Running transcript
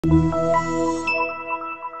You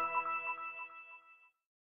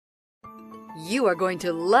are going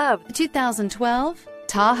to love the 2012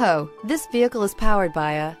 Tahoe. This vehicle is powered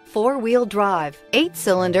by a 4-wheel drive,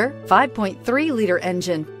 8-cylinder, 5.3-liter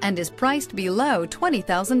engine and is priced below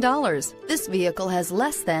 $20,000. This vehicle has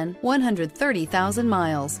less than 130,000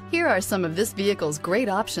 miles. Here are some of this vehicle's great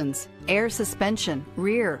options: air suspension,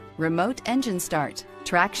 rear, remote engine start,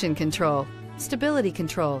 traction control, stability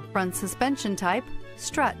control, front suspension type,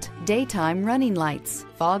 strut, daytime running lights,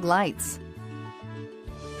 fog lights.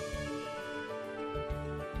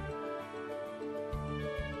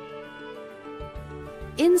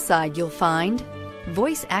 Inside you'll find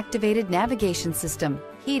voice-activated navigation system,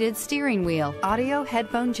 heated steering wheel, audio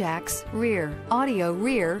headphone jacks, rear, audio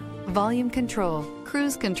rear, volume control,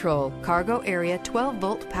 cruise control, cargo area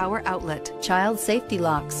 12-volt power outlet, child safety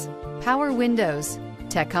locks, power windows,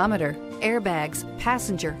 tachometer, airbags,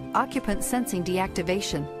 passenger, occupant sensing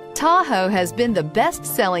deactivation. Tahoe has been the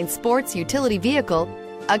best-selling sports utility vehicle,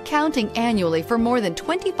 accounting annually for more than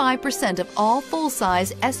 25% of all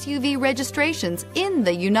full-size SUV registrations in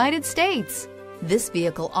the United States. This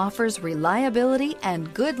vehicle offers reliability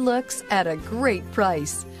and good looks at a great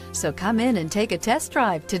price. So come in and take a test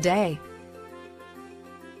drive today.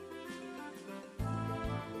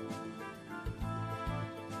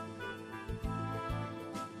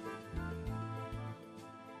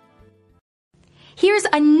 Here's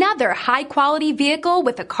another high-quality vehicle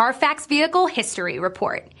with a Carfax Vehicle History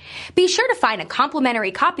Report. Be sure to find a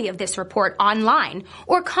complimentary copy of this report online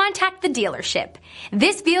or contact the dealership.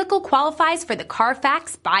 This vehicle qualifies for the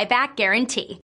Carfax Buyback Guarantee.